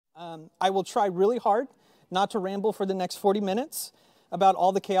I will try really hard not to ramble for the next 40 minutes about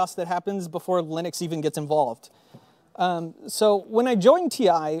all the chaos that happens before Linux even gets involved. So when I joined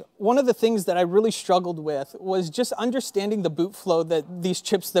TI, one of the things that I really struggled with was just understanding the boot flow that these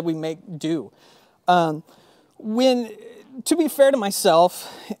chips that we make do. To be fair to myself,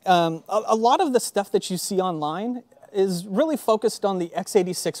 a lot of the stuff that you see online is really focused on the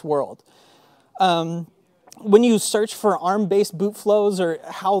x86 world. When you search for ARM-based boot flows or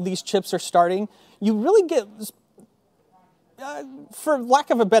how these chips are starting, you really get, for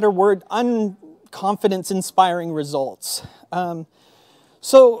lack of a better word, unconfidence-inspiring results.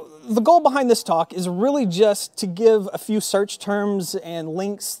 So the goal behind this talk is really just to give a few search terms and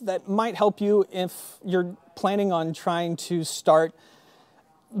links that might help you if you're planning on trying to start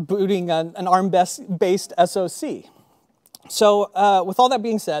booting an ARM-based SoC. So with all that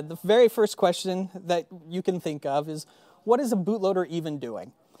being said, the very first question that you can think of is, what is a bootloader even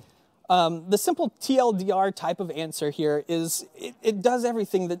doing? The simple TLDR type of answer here is it does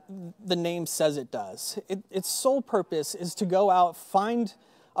everything that the name says it does. Its sole purpose is to go out, find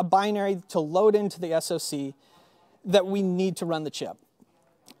a binary to load into the SoC that we need to run the chip.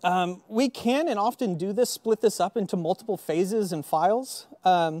 We can and often do this, split this up into multiple phases and files.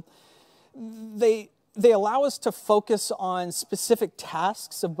 They allow us to focus on specific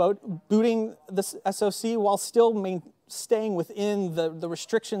tasks about booting this SoC while still staying within the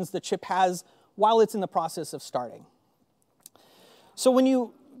restrictions the chip has while it's in the process of starting. So when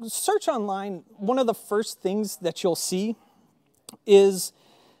you search online, one of the first things that you'll see is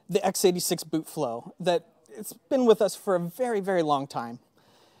the x86 boot flow that it's been with us for a very, very long time.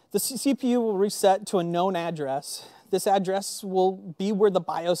 The CPU will reset to a known address. This address will be where the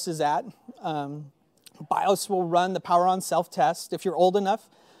BIOS is at. BIOS will run the power on self-test. If you're old enough,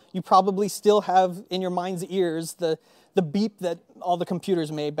 you probably still have in your mind's ears the beep that all the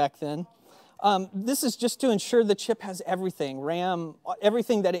computers made back then. This is just to ensure the chip has everything, RAM,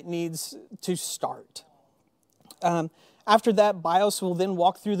 everything that it needs to start. After that, BIOS will then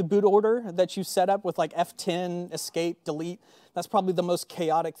walk through the boot order that you set up with like F10, escape, delete. That's probably the most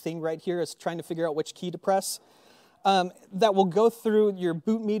chaotic thing right here, is trying to figure out which key to press. That will go through your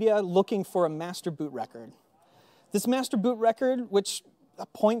boot media looking for a master boot record. This master boot record, which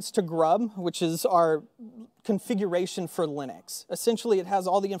points to grub, which is our configuration for Linux. Essentially, it has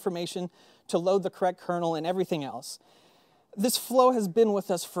all the information to load the correct kernel and everything else. This flow has been with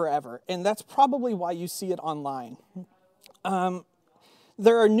us forever, and that's probably why you see it online.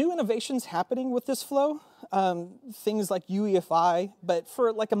 There are new innovations happening with this flow, things like UEFI, but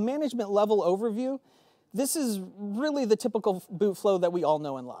for like a management level overview, this is really the typical boot flow that we all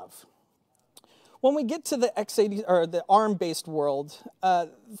know and love. When we get to the x80 or the ARM-based world,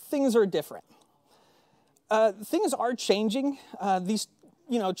 things are different. Things are changing. These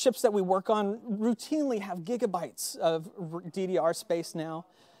chips that we work on routinely have gigabytes of DDR space now.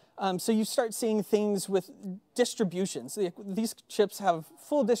 So you start seeing things with distributions. These chips have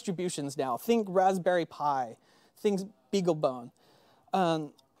full distributions now. Think Raspberry Pi, think Beaglebone.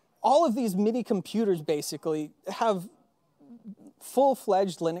 All of these mini computers basically have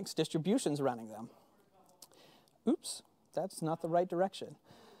full-fledged Linux distributions running them. Oops, that's not the right direction.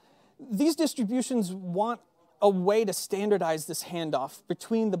 These distributions want a way to standardize this handoff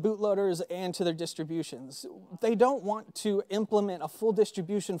between the bootloaders and to their distributions. They don't want to implement a full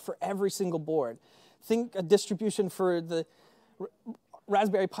distribution for every single board. Think a distribution for the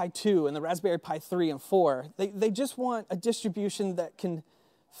Raspberry Pi 2 and the Raspberry Pi 3 and 4. They just want a distribution that can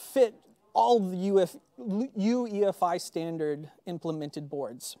fit all the UEFI standard implemented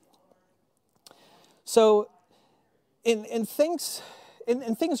boards. So, things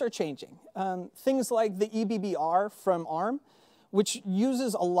are changing. Things like the EBBR from ARM, which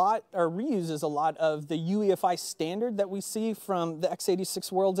uses a lot or reuses a lot of the UEFI standard that we see from the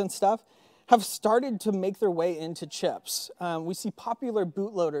x86 worlds and stuff, have started to make their way into chips. We see popular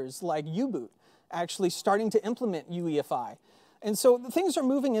bootloaders like U-Boot actually starting to implement UEFI. And so things are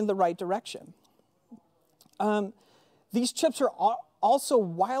moving in the right direction. These chips are also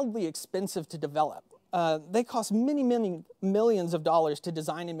wildly expensive to develop. They cost many, many millions of dollars to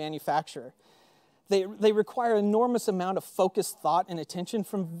design and manufacture. They require an enormous amount of focused thought and attention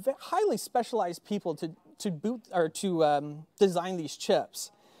from highly specialized people to design these chips.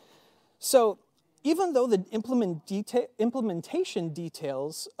 So even though the implementation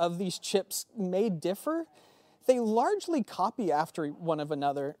details of these chips may differ, they largely copy after one of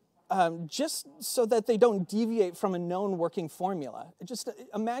another, just so that they don't deviate from a known working formula. Just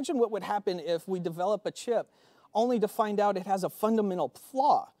imagine what would happen if we develop a chip only to find out it has a fundamental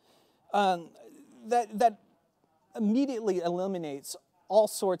flaw. That immediately eliminates all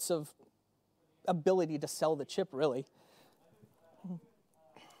sorts of ability to sell the chip, really.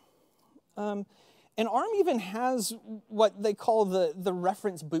 And ARM even has what they call the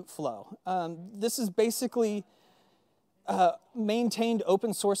reference boot flow. This is basically maintained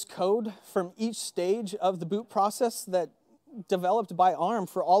open source code from each stage of the boot process that developed by ARM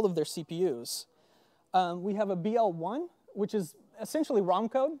for all of their CPUs. We have a BL1, which is essentially ROM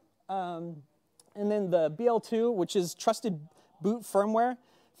code, and then the BL2, which is trusted boot firmware.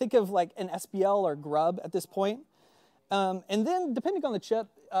 Think of like an SBL or Grub at this point. And then, depending on the chip,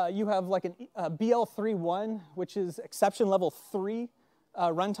 you have like a BL3.1, which is exception level 3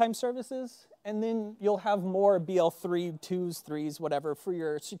 runtime services. And then you'll have more BL3, 2s, 3s, whatever, for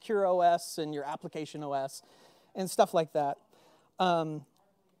your secure OS and your application OS and stuff like that.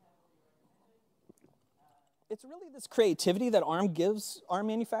 It's really this creativity that ARM gives ARM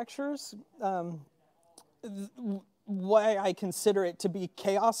manufacturers, why I consider it to be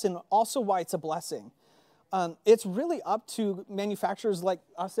chaos and also why it's a blessing. It's really up to manufacturers like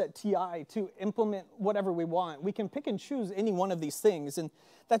us at TI to implement whatever we want. We can pick and choose any one of these things, and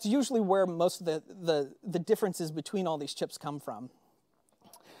that's usually where most of the differences between all these chips come from.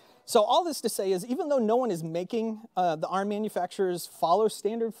 So all this to say is, even though no one is making the ARM manufacturers follow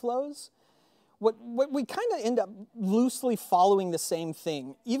standard flows, what we kind of end up loosely following the same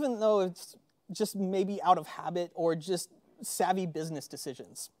thing, even though it's just maybe out of habit or just savvy business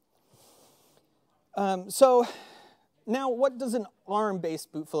decisions. So now, what does an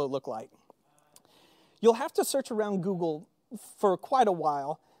ARM-based boot flow look like? You'll have to search around Google for quite a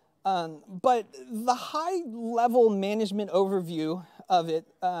while, but the high-level management overview of it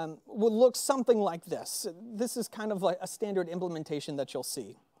will look something like this. This is kind of like a standard implementation that you'll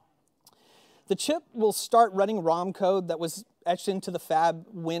see. The chip will start running ROM code that was etched into the fab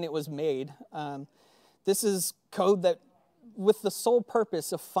when it was made. This is code that, with the sole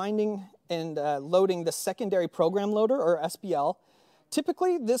purpose of finding and loading the secondary program loader, or SPL.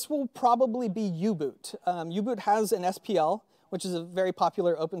 Typically, this will probably be U-boot. U-boot has an SPL, which is a very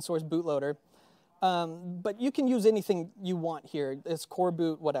popular open source bootloader. But you can use anything you want here. It's core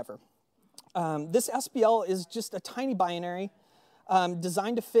boot, whatever. This SPL is just a tiny binary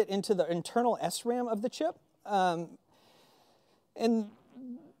designed to fit into the internal SRAM of the chip. And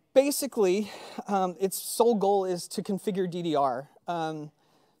basically, its sole goal is to configure DDR.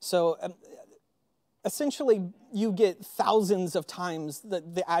 Essentially, you get thousands of times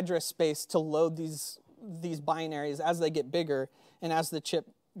the address space to load these binaries as they get bigger and as the chip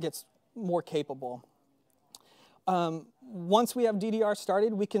gets more capable. Once we have DDR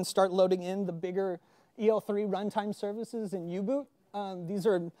started, we can start loading in the bigger EL3 runtime services in U-boot. These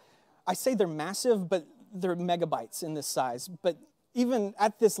are, I say they're massive, but they're megabytes in this size. But even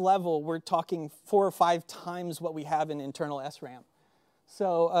at this level, we're talking 4 or 5 times what we have in internal SRAM.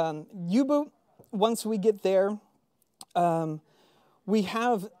 So U-boot, once we get there, we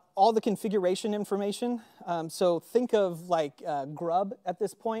have all the configuration information. So think of like Grub at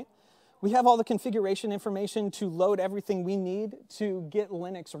this point. We have all the configuration information to load everything we need to get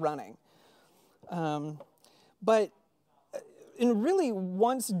Linux running. But really,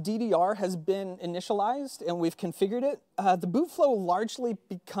 once DDR has been initialized and we've configured it, the boot flow largely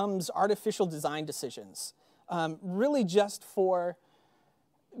becomes artificial design decisions, really just for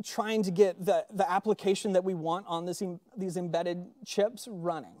trying to get the application that we want on these embedded chips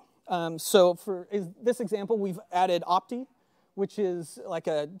running. So for this example, we've added Opti, which is like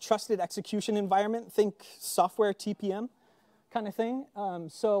a trusted execution environment. Think software TPM kind of thing.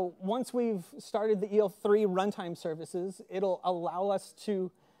 So once we've started the EL3 runtime services, it'll allow us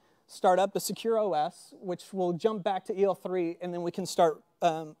to start up the secure OS, which will jump back to EL3, and then we can start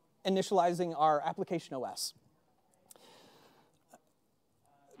initializing our application OS.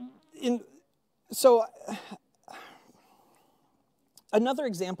 So another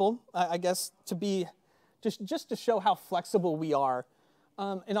example, I guess, to be just to show how flexible we are.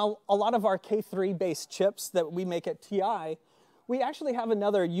 In a lot of our K3-based chips that we make at TI, we actually have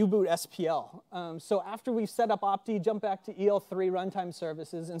another U-boot SPL. So after we've set up Opti, jump back to EL3 runtime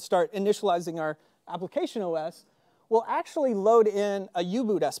services and start initializing our application OS, we'll actually load in a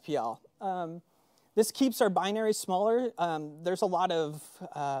U-boot SPL. This keeps our binary smaller. There's a lot of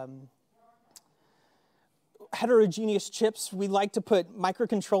heterogeneous chips. We like to put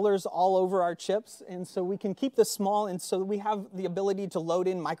microcontrollers all over our chips, and so we can keep this small, and so we have the ability to load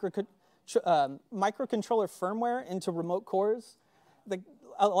in microcontroller firmware into remote cores that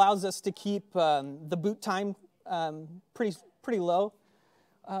allows us to keep the boot time pretty low.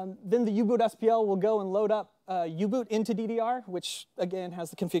 Then the U-boot SPL will go and load up uboot into DDR, which again has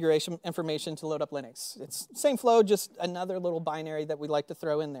the configuration information to load up Linux. It's same flow, just another little binary that we like to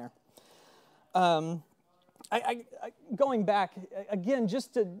throw in there. Going back, again,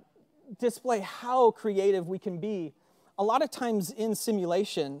 just to display how creative we can be, a lot of times in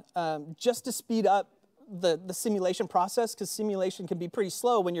simulation, just to speed up the simulation process, because simulation can be pretty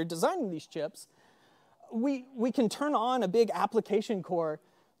slow when you're designing these chips, we can turn on a big application core,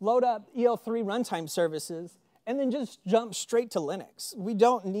 load up EL3 runtime services, and then just jump straight to Linux. We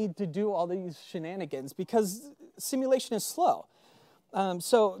don't need to do all these shenanigans because simulation is slow.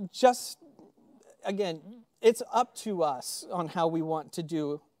 So just, again, it's up to us on how we want to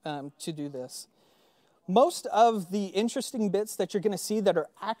do this. Most of the interesting bits that you're going to see that are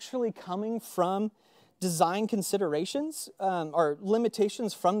actually coming from design considerations or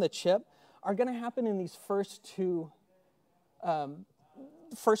limitations from the chip are going to happen in these first two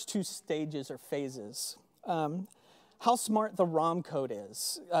stages or phases. How smart the ROM code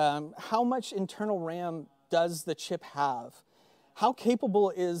is, how much internal RAM does the chip have, how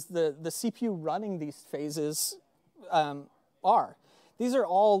capable is the CPU running these phases are. These are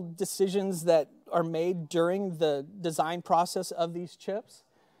all decisions that are made during the design process of these chips,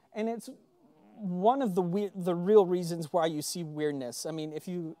 and it's one of the real reasons why you see weirdness. I mean, if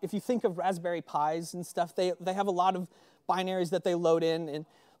you think of Raspberry Pis and stuff, they have a lot of binaries that they load in,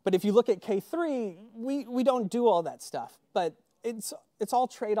 but if you look at K3, we don't do all that stuff. But it's all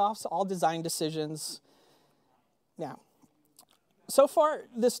trade-offs, all design decisions. Now, so far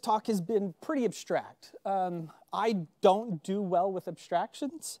this talk has been pretty abstract. I don't do well with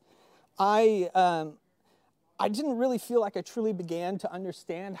abstractions. I didn't really feel like I truly began to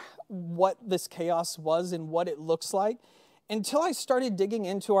understand what this chaos was and what it looks like until I started digging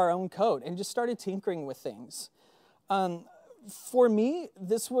into our own code and just started tinkering with things. For me,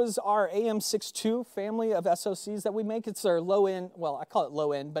 this was our AM62 family of SoCs that we make. It's our low-end, well, I call it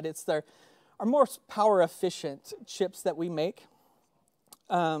low-end, but it's our most power-efficient chips that we make.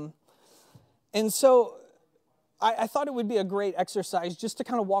 And so I thought it would be a great exercise just to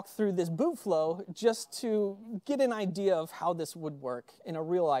kind of walk through this boot flow just to get an idea of how this would work in a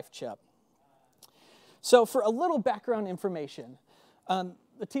real-life chip. So for a little background information,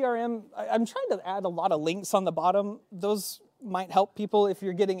 the TRM, I'm trying to add a lot of links on the bottom. Those might help people if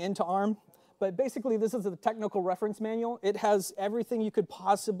you're getting into ARM. But basically, this is a technical reference manual. It has everything you could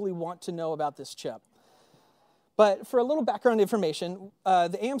possibly want to know about this chip. But for a little background information,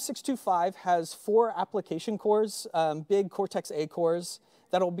 the AM625 has 4 application cores, big Cortex-A cores,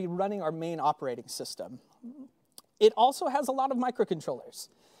 that will be running our main operating system. It also has a lot of microcontrollers.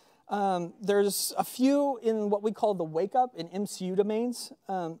 There's a few in what we call the wakeup and MCU domains.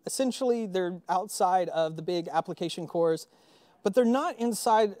 Essentially, they're outside of the big application cores, but they're not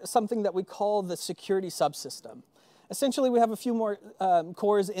inside something that we call the security subsystem. Essentially, we have a few more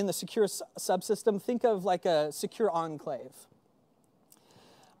cores in the secure subsystem. Think of like a secure enclave.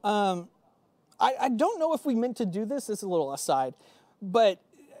 I don't know if we meant to do this. This is a little aside, but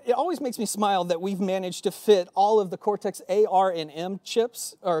it always makes me smile that we've managed to fit all of the Cortex-A, R, and M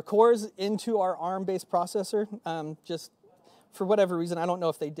chips or cores into our ARM-based processor. Just for whatever reason, I don't know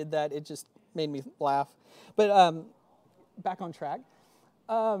if they did that. It just made me laugh. But back on track.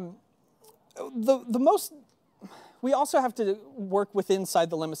 We also have to work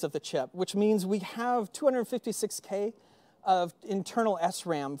inside the limits of the chip, which means we have 256K of internal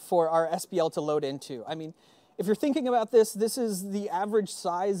SRAM for our SBL to load into. I mean, if you're thinking about this, this is the average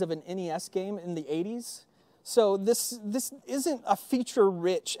size of an NES game in the 80s. So this isn't a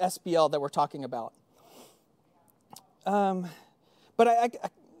feature-rich SBL that we're talking about. But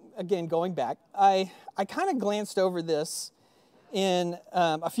again, going back, I kind of glanced over this in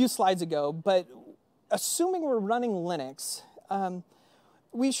a few slides ago, but assuming we're running Linux,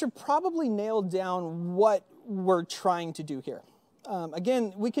 we should probably nail down what we're trying to do here.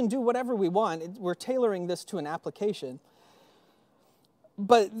 Again, we can do whatever we want. We're tailoring this to an application.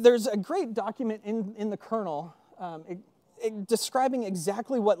 But there's a great document in the kernel describing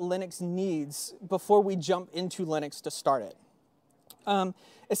exactly what Linux needs before we jump into Linux to start it.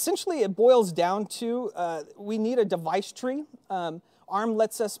 Essentially, it boils down to we need a device tree. ARM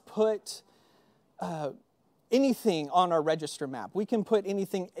lets us put anything on our register map. We can put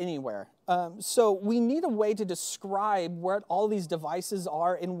anything anywhere. So we need a way to describe where all these devices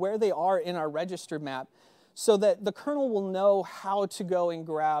are and where they are in our register map so that the kernel will know how to go and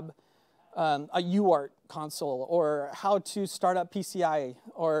grab a UART console or how to start up PCI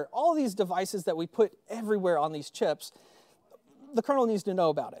or all these devices that we put everywhere on these chips. The kernel needs to know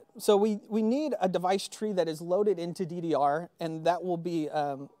about it. So we need a device tree that is loaded into DDR, and that will be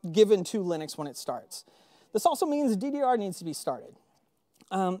given to Linux when it starts. This also means DDR needs to be started.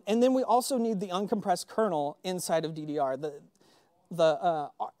 And then we also need the uncompressed kernel inside of DDR. The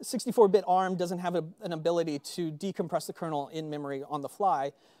 64-bit ARM doesn't have an ability to decompress the kernel in memory on the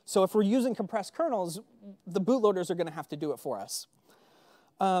fly. So if we're using compressed kernels, the bootloaders are going to have to do it for us.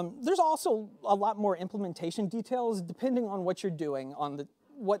 There's also a lot more implementation details depending on what you're doing, on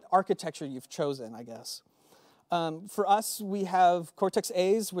what architecture you've chosen, I guess. For us, we have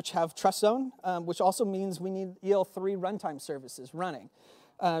Cortex-A's, which have trust zone, which also means we need EL3 runtime services running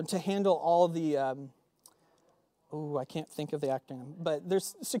to handle all of the, I can't think of the acronym, but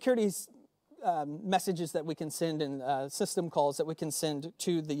there's security messages that we can send and system calls that we can send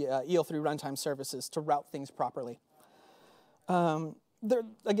to the EL3 runtime services to route things properly.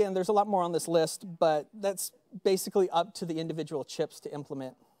 Again, there's a lot more on this list, but that's basically up to the individual chips to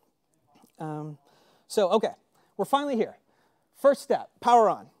implement. Okay, we're finally here. First step, power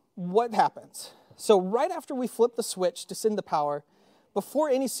on. What happens? So right after we flip the switch to send the power, before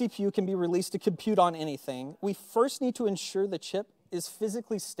any CPU can be released to compute on anything, we first need to ensure the chip is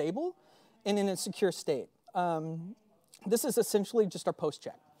physically stable and in a secure state. This is essentially just our post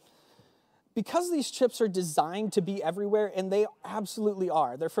check. Because these chips are designed to be everywhere, and they absolutely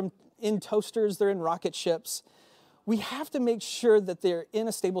are, they're in toasters, they're in rocket ships, we have to make sure that they're in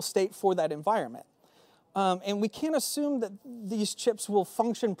a stable state for that environment. And we can't assume that these chips will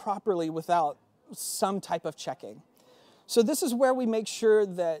function properly without some type of checking. So this is where we make sure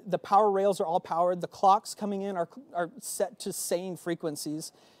that the power rails are all powered, the clocks coming in are set to sane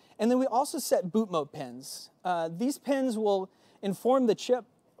frequencies, and then we also set boot mode pins. These pins will inform the chip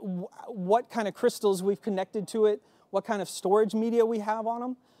what kind of crystals we've connected to it, what kind of storage media we have on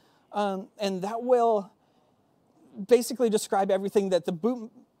them, and that will basically describe everything that the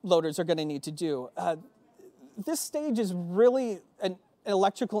bootloaders are going to need to do. This stage is really an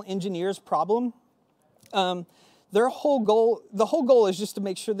electrical engineer's problem. The whole goal is just to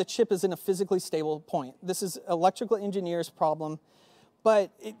make sure the chip is in a physically stable point. This is electrical engineer's problem,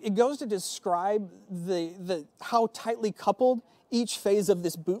 but it goes to describe how tightly coupled each phase of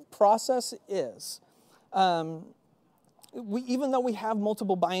this boot process is. Even though we have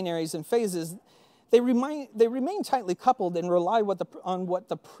multiple binaries and phases, they remain tightly coupled and rely on what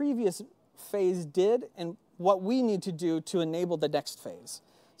the previous phase did and what we need to do to enable the next phase.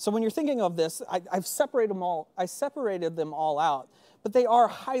 So when you're thinking of this, I separated them all out, but they are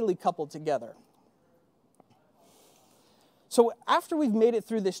highly coupled together. So after we've made it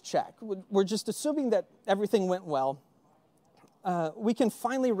through this check, we're just assuming that everything went well, we can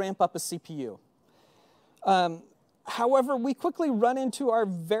finally ramp up a CPU. However, we quickly run into our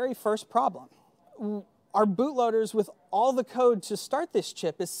very first problem. Our bootloaders with all the code to start this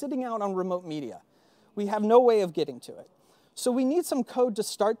chip is sitting out on remote media. We have no way of getting to it. So we need some code to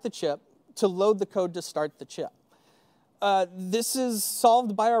start the chip, to load the code to start the chip. This is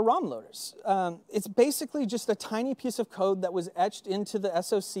solved by our ROM loaders. It's basically just a tiny piece of code that was etched into the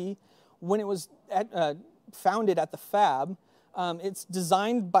SoC when it was founded at the fab. It's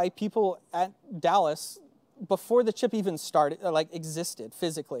designed by people at Dallas before the chip even started, existed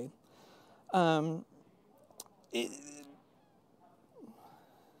physically.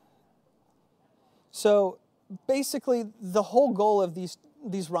 So basically, the whole goal of these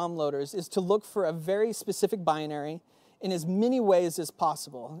ROM loaders is to look for a very specific binary in as many ways as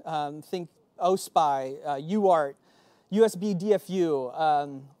possible. Think OSPI, UART, USB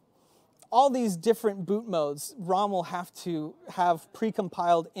DFU, all these different boot modes, ROM will have to have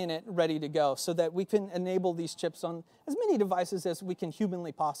pre-compiled in it, ready to go, so that we can enable these chips on as many devices as we can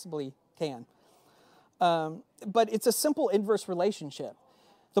humanly possibly can. But it's a simple inverse relationship.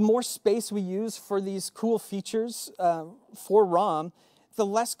 The more space we use for these cool features for ROM, the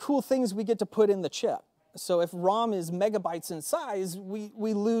less cool things we get to put in the chip. So if ROM is megabytes in size, we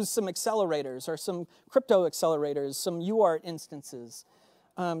lose some accelerators or some crypto accelerators, some UART instances.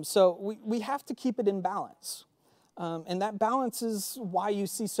 So we have to keep it in balance. And that balance is why you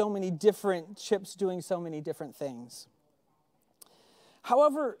see so many different chips doing so many different things.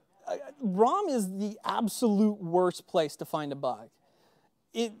 However, ROM is the absolute worst place to find a bug.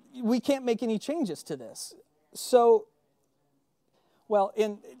 We can't make any changes to this. So, well,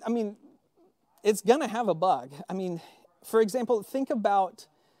 it's gonna have a bug. For example, think about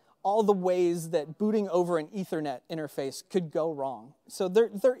all the ways that booting over an Ethernet interface could go wrong. So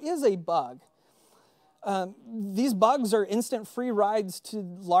there is a bug. These bugs are instant free rides to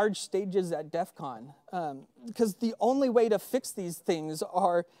large stages at DEF CON, because the only way to fix these things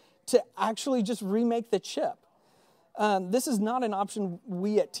are to actually just remake the chip. This is not an option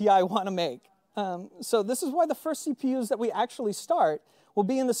we at TI want to make. So this is why the first CPUs that we actually start will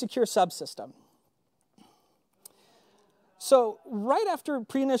be in the secure subsystem. So right after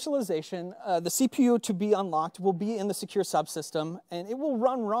pre-initialization, the CPU to be unlocked will be in the secure subsystem, and it will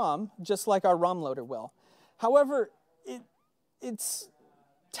run ROM just like our ROM loader will. However, it's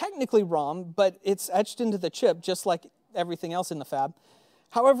technically ROM, but it's etched into the chip just like everything else in the fab.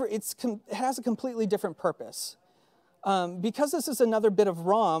 However, it has a completely different purpose. Because this is another bit of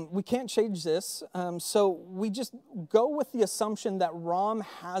ROM, we can't change this, so we just go with the assumption that ROM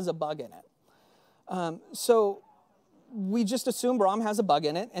has a bug in it. So we just assume ROM has a bug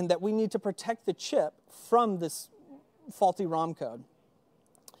in it and that we need to protect the chip from this faulty ROM code.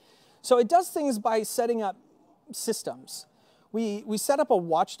 So it does things by setting up systems. We set up a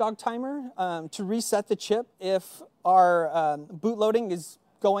watchdog timer to reset the chip if our boot loading is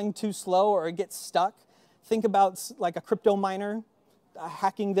going too slow or it gets stuck. Think about like a crypto miner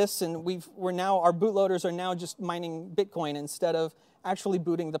hacking this, and our bootloaders are now just mining Bitcoin instead of actually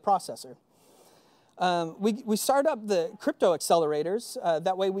booting the processor. We start up the crypto accelerators.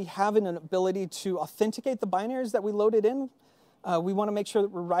 That way we have an ability to authenticate the binaries that we loaded in. We want to make sure that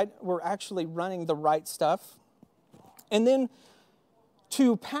we're actually running the right stuff. And then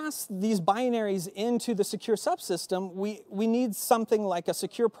to pass these binaries into the secure subsystem, we need something like a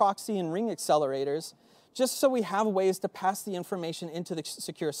secure proxy and ring accelerators, just so we have ways to pass the information into the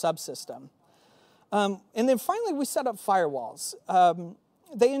secure subsystem. And then finally, we set up firewalls.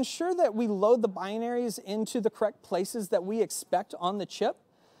 They ensure that we load the binaries into the correct places that we expect on the chip.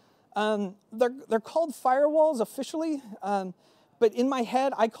 They're called firewalls officially, but in my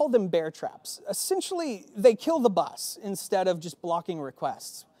head, I call them bear traps. Essentially, they kill the bus instead of just blocking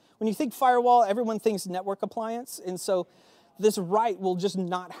requests. When you think firewall, everyone thinks network appliance, and so this write will just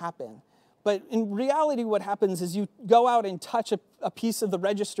not happen. But in reality, what happens is you go out and touch a piece of the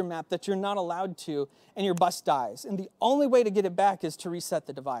register map that you're not allowed to, and your bus dies. And the only way to get it back is to reset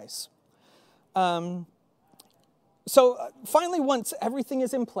the device. Finally, once everything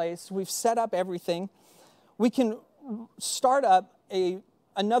is in place, we've set up everything, we can start up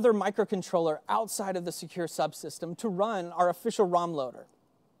another microcontroller outside of the secure subsystem to run our official ROM loader.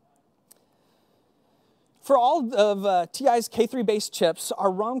 For all of TI's K3-based chips,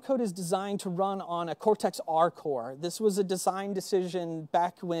 our ROM code is designed to run on a Cortex-R core. This was a design decision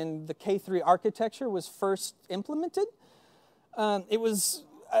back when the K3 architecture was first implemented. It was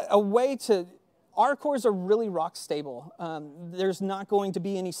a way to... R cores are really rock stable. There's not going to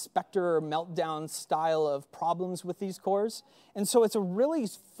be any Spectre or Meltdown style of problems with these cores. And so it's a really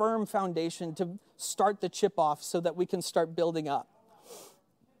firm foundation to start the chip off so that we can start building up.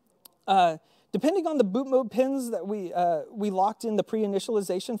 Depending on the boot mode pins that we locked in the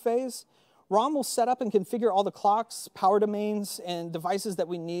pre-initialization phase, ROM will set up and configure all the clocks, power domains, and devices that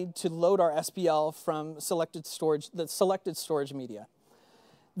we need to load our SBL from the selected storage media.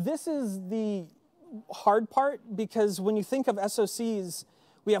 This is the hard part because when you think of SoCs,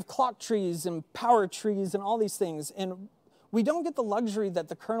 we have clock trees and power trees and all these things, and we don't get the luxury that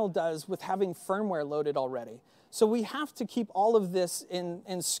the kernel does with having firmware loaded already. So we have to keep all of this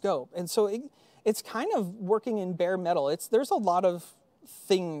in scope. And so it's kind of working in bare metal. There's a lot of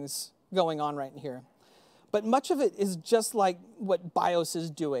things going on right in here. But much of it is just like what BIOS is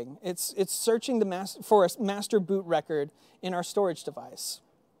doing. It's searching for a master boot record in our storage device.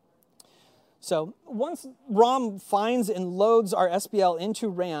 So once ROM finds and loads our SBL into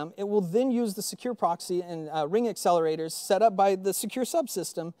RAM, it will then use the secure proxy and ring accelerators set up by the secure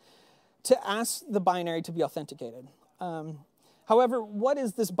subsystem to ask the binary to be authenticated. However, what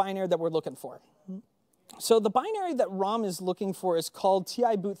is this binary that we're looking for? So the binary that ROM is looking for is called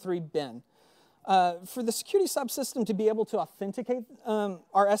TI-boot3 bin. For the security subsystem to be able to authenticate our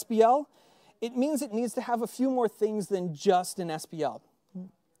SBL, it means it needs to have a few more things than just an SBL.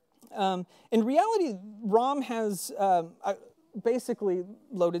 In reality, ROM has basically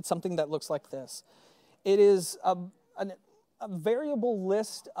loaded something that looks like this. It is a variable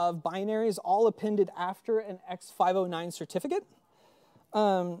list of binaries all appended after an X509 certificate.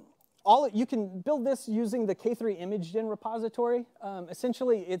 You can build this using the K3 ImageGen repository.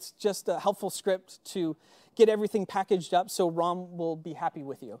 Essentially, it's just a helpful script to get everything packaged up so ROM will be happy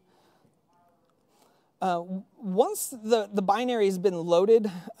with you. Once the binary has been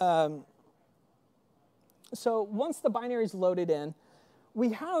loaded, once the binary is loaded in,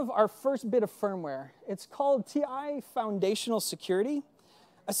 we have our first bit of firmware. It's called TI Foundational Security.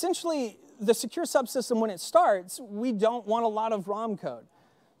 Essentially, the secure subsystem, when it starts, we don't want a lot of ROM code.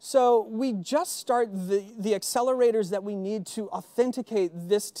 So we just start the accelerators that we need to authenticate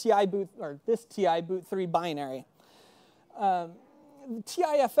this TI-boot3 binary.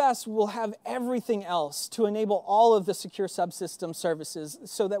 TIFS will have everything else to enable all of the secure subsystem services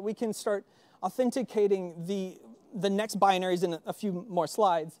so that we can start authenticating the the next binaries in a few more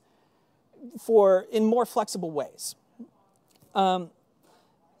slides in more flexible ways.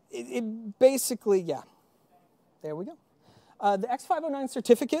 It basically, yeah, there we go. The X509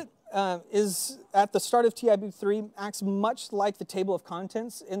 certificate is at the start of TI boot 3, acts much like the table of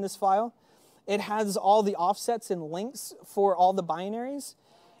contents in this file. It has all the offsets and links for all the binaries.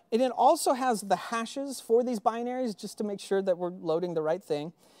 And it also has the hashes for these binaries just to make sure that we're loading the right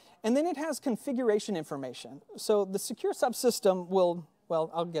thing. And then it has configuration information. So the secure subsystem will,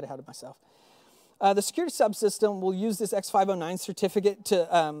 well, I'll get ahead of myself. The security subsystem will use this X509 certificate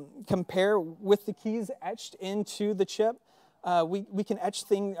to compare with the keys etched into the chip. We can etch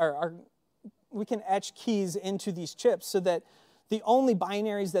we can etch keys into these chips so that the only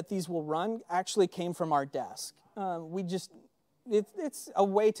binaries that these will run actually came from our desk. It's a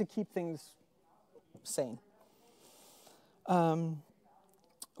way to keep things sane.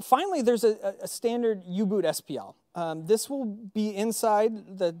 Finally, there's a standard U-boot SPL. This will be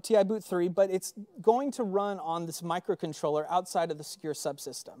inside the TI boot 3, but it's going to run on this microcontroller outside of the secure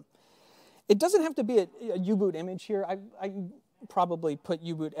subsystem. It doesn't have to be a U-boot image here. I probably put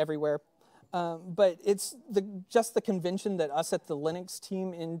U-boot everywhere. But it's just the convention that us at the Linux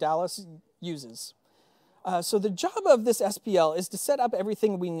team in Dallas uses. So the job of this SPL is to set up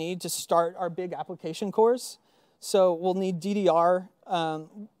everything we need to start our big application cores. So we'll need DDR,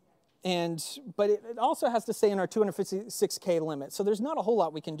 but it also has to stay in our 256K limit. So there's not a whole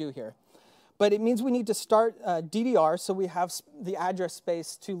lot we can do here. But it means we need to start DDR so we have the address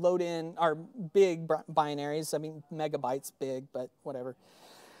space to load in our big binaries. I mean, megabytes big, but whatever.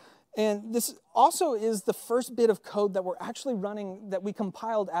 And this also is the first bit of code that we're actually running that we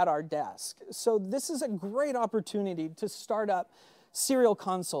compiled at our desk. So this is a great opportunity to start up serial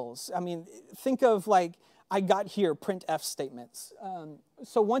consoles. I mean, think of like, I got here printf statements.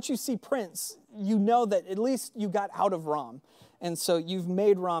 So once you see prints, you know that at least you got out of ROM. And so you've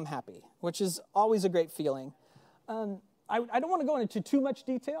made ROM happy, which is always a great feeling. I don't want to go into too much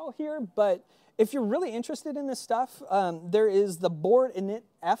detail here, but if you're really interested in this stuff, there is the board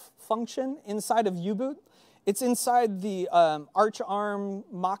initf function inside of U-boot. It's inside the ArchArm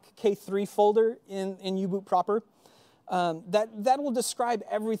Mach K3 folder in U-boot proper. That will describe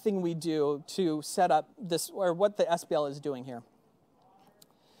everything we do to set up this, or what the SPL is doing here.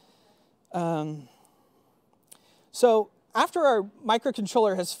 So after our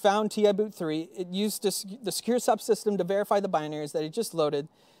microcontroller has found TI boot 3, it used the secure subsystem to verify the binaries that it just loaded.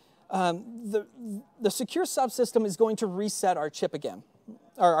 The secure subsystem is going to reset our chip again,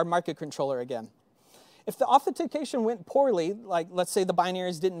 or our microcontroller again. If the authentication went poorly, like let's say the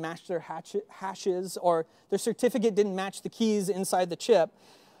binaries didn't match their hashes or their certificate didn't match the keys inside the chip,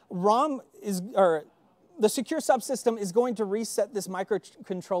 the secure subsystem is going to reset this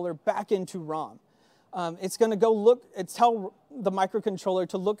microcontroller back into ROM. It's going to go tell the microcontroller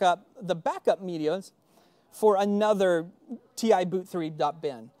to look up the backup medias for another TI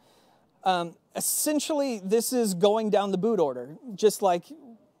boot3.bin. Essentially, this is going down the boot order, just like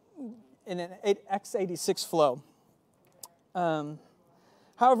in an x86 flow.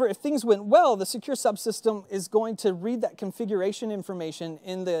 However, if things went well, the secure subsystem is going to read that configuration information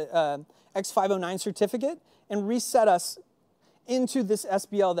in the X509 certificate and reset us into this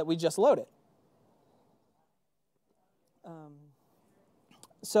SPL that we just loaded.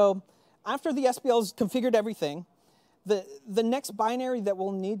 So after the SPL's configured everything, the next binary that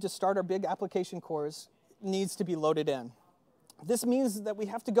we'll need to start our big application cores needs to be loaded in. This means that we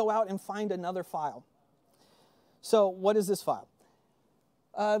have to go out and find another file. So what is this file?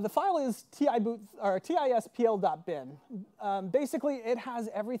 The file is tispl.bin. Basically, it has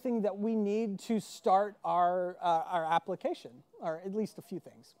everything that we need to start our application, or at least a few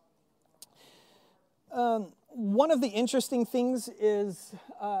things. One of the interesting things is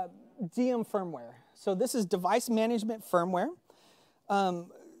DM firmware. So this is device management firmware.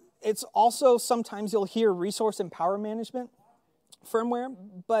 It's also, sometimes you'll hear resource and power management firmware,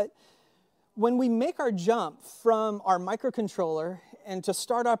 but when we make our jump from our microcontroller and to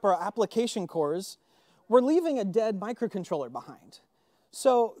start up our application cores, we're leaving a dead microcontroller behind.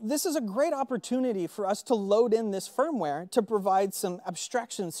 So this is a great opportunity for us to load in this firmware to provide some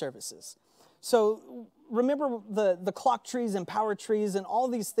abstraction services. So remember the clock trees and power trees and all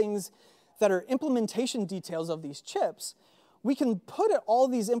these things that are implementation details of these chips. We can put all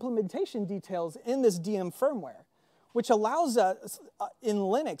these implementation details in this DM firmware, which allows us, in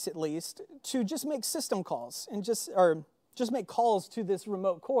Linux at least, to just make system calls and just make calls to this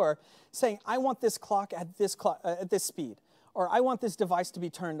remote core saying, I want this clock at this speed, or I want this device to be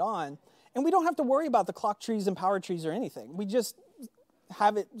turned on. And we don't have to worry about the clock trees and power trees or anything. We just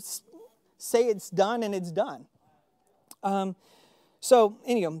have it say it's done and it's done. So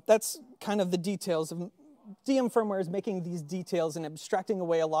anyway, that's kind of the details of DM firmware is making these details and abstracting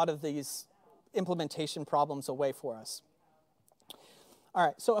away a lot of these implementation problems away for us. All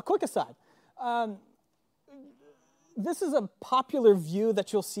right, so a quick aside. This is a popular view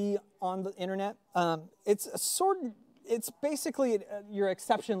that you'll see on the internet. It's basically your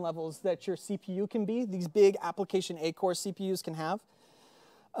exception levels that your CPU can be. These big application A-core CPUs can have.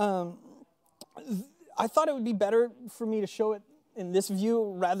 I thought it would be better for me to show it in this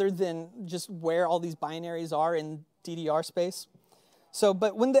view rather than just where all these binaries are in DDR space. So,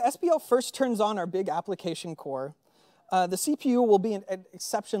 but when the SBL first turns on our big application core, the CPU will be at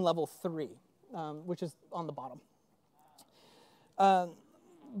exception level 3, which is on the bottom.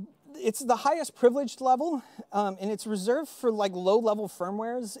 It's the highest privileged level, and it's reserved for like low-level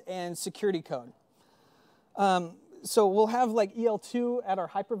firmwares and security code. So we'll have like EL2 at our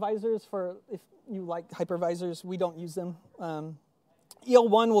hypervisors for if you like hypervisors. We don't use them.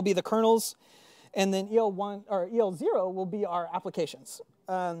 EL1 will be the kernels, and then EL1 or EL0 will be our applications.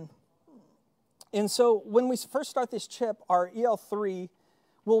 And so when we first start this chip, our EL3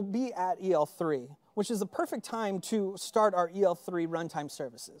 will be at EL3, which is the perfect time to start our EL3 runtime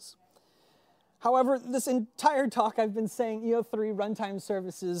services. However, this entire talk I've been saying EL3 runtime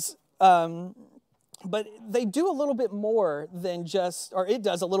services, but they do a little bit more than just, or it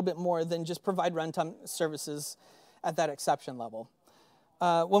does a little bit more than just provide runtime services at that exception level.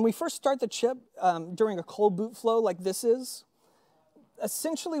 When we first start the chip during a cold boot flow like this is,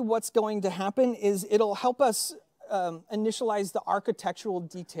 essentially what's going to happen is it'll help us initialize the architectural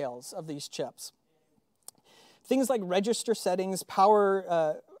details of these chips. Things like register settings,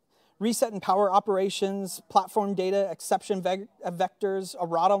 power, reset and power operations, platform data, exception vectors,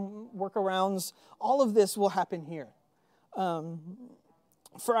 errata workarounds, all of this will happen here.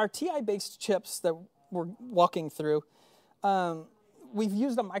 For our TI-based chips that we're walking through, we've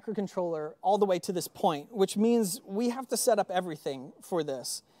used a microcontroller all the way to this point, which means we have to set up everything for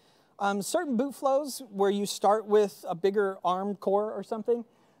this. Certain boot flows where you start with a bigger ARM core or something,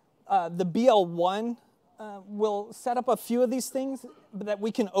 the BL1 will set up a few of these things that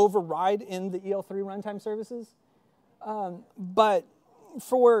we can override in the EL3 runtime services. But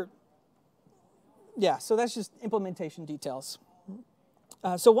for, yeah, so that's just implementation details.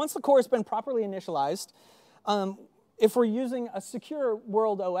 So once the core has been properly initialized, if we're using a secure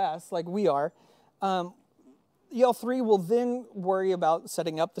world OS like we are, EL3 will then worry about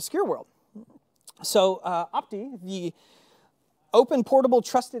setting up the secure world. So Opti, the Open Portable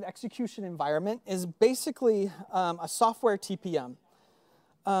Trusted Execution Environment, is basically a software TPM.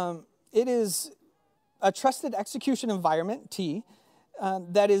 It is a trusted execution environment, T,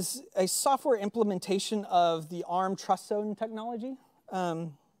 that is a software implementation of the ARM trust zone technology. A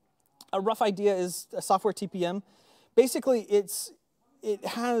rough idea is a software TPM. Basically, it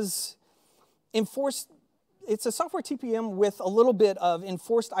has enforced, it's a software TPM with a little bit of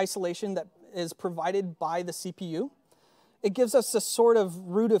enforced isolation that is provided by the CPU. It gives us a sort of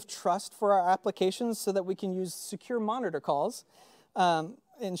root of trust for our applications so that we can use secure monitor calls,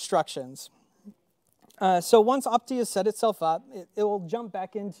 instructions. So once Opti has set itself up, it will jump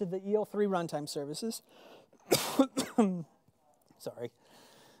back into the EL3 runtime services. Sorry.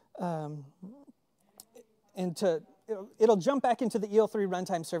 It'll jump back into the EL3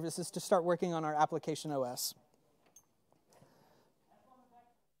 runtime services to start working on our application OS.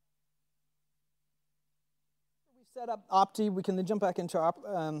 Set up Opti, we can then jump back into our,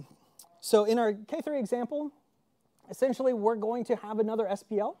 so in our K3 example, essentially we're going to have another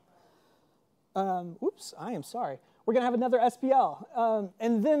SPL. Oops, I am sorry. We're going to have another SPL,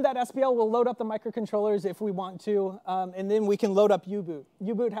 and then that SPL will load up the microcontrollers if we want to, and then we can load up U-boot.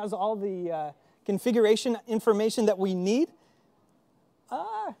 U-boot has all the configuration information that we need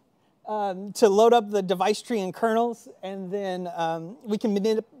to load up the device tree and kernels, and then we can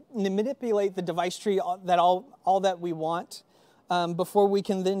manipulate the device tree all that we want before we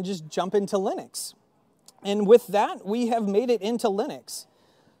can then just jump into Linux. And with that, we have made it into Linux.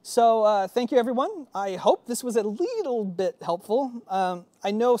 So thank you, everyone. I hope this was a little bit helpful.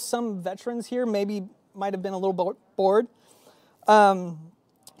 I know some veterans here might have been a little bored.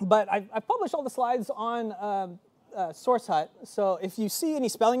 But I've published all the slides on SourceHut. So if you see any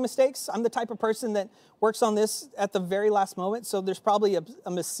spelling mistakes, I'm the type of person that works on this at the very last moment. So there's probably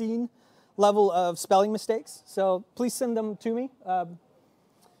a machine level of spelling mistakes. So please send them to me.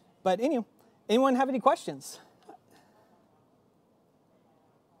 But anyway, anyone have any questions?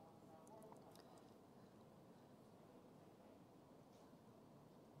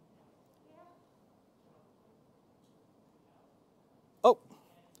 Oh,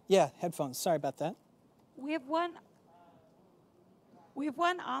 yeah, headphones. Sorry about that. We have one We have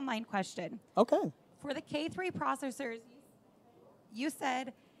one online question. Okay. For the K3 processors, you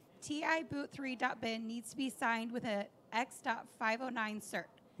said TI boot3.bin needs to be signed with a X.509 cert.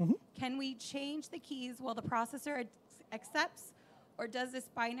 Can we change the keys while the processor accepts, or does this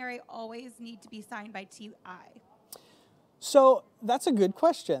binary always need to be signed by TI? So that's a good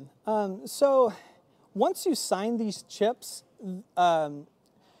question. So once you sign these chips,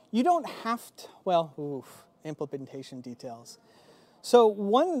 you don't have to, well, implementation details. So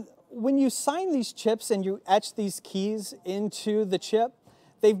when you sign these chips and you etch these keys into the chip,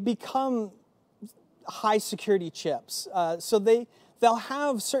 they've become high security chips. So they'll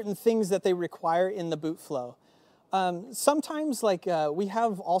have certain things that they require in the boot flow. Sometimes, like we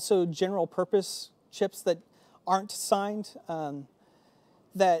have also general purpose chips that aren't signed,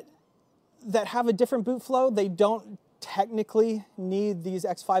 that have a different boot flow. They don't technically need these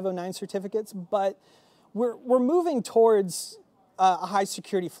X509 certificates, but we're moving towards high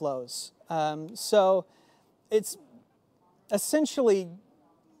security flows. So it's essentially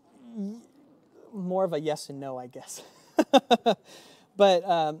more of a yes and no, I guess.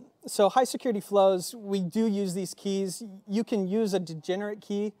 But so high security flows, we do use these keys. You can use a degenerate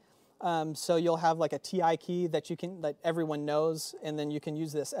key. So you'll have like a TI key that everyone knows, and then you can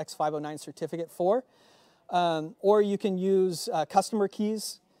use this X509 certificate for. Or you can use customer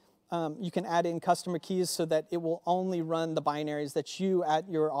keys. You can add in customer keys so that it will only run the binaries that you at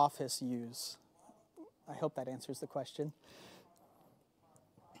your office use. I hope that answers the question.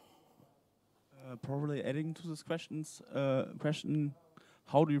 Probably adding to this question,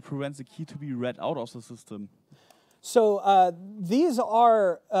 how do you prevent the key to be read out of the system? So these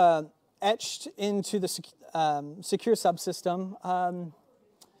are etched into the secure subsystem.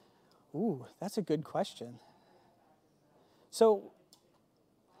 Ooh, that's a good question. So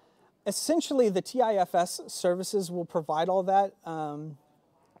essentially, the TIFS services will provide all that,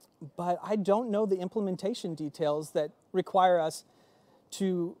 but I don't know the implementation details that require us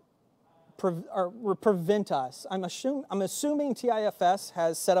to prevent us. I'm assuming TIFS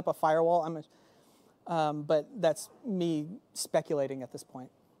has set up a firewall. But that's me speculating at this point.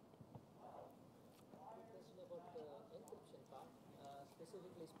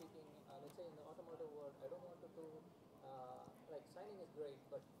 Specifically speaking, let's say in the automotive world, I don't want to do, like signing is great,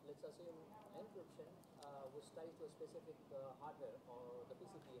 but let's assume encryption was tied to a specific hardware or the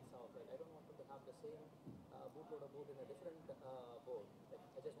PCB itself. Like I don't want to have the same bootloader boot in a different board. Like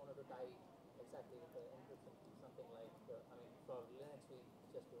I just wanted to tie exactly with the encryption key, something like, I mean, for Linux, we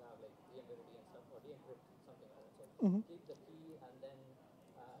just to have like dmesg and stuff, or de-encrypt, something like that. So keep the key and then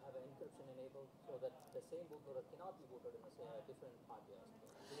have an encryption enabled so that the same bootloader cannot be booted in a different hardware.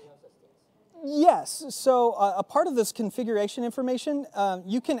 Do you have such things? Yes. So a part of this configuration information,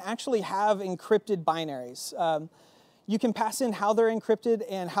 you can actually have encrypted binaries. You can pass in how they're encrypted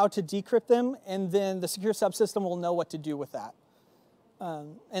and how to decrypt them, and then the secure subsystem will know what to do with that.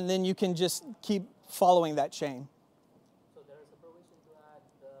 And then you can just keep following that chain. So there is a provision to add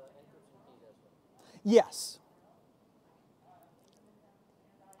the encryption keys as well? Yes.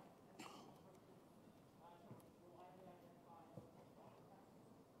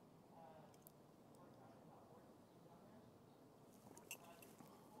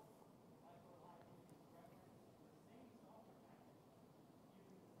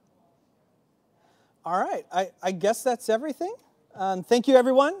 All right, I guess that's everything. Thank you,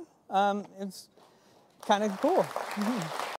 everyone. It's kind of cool.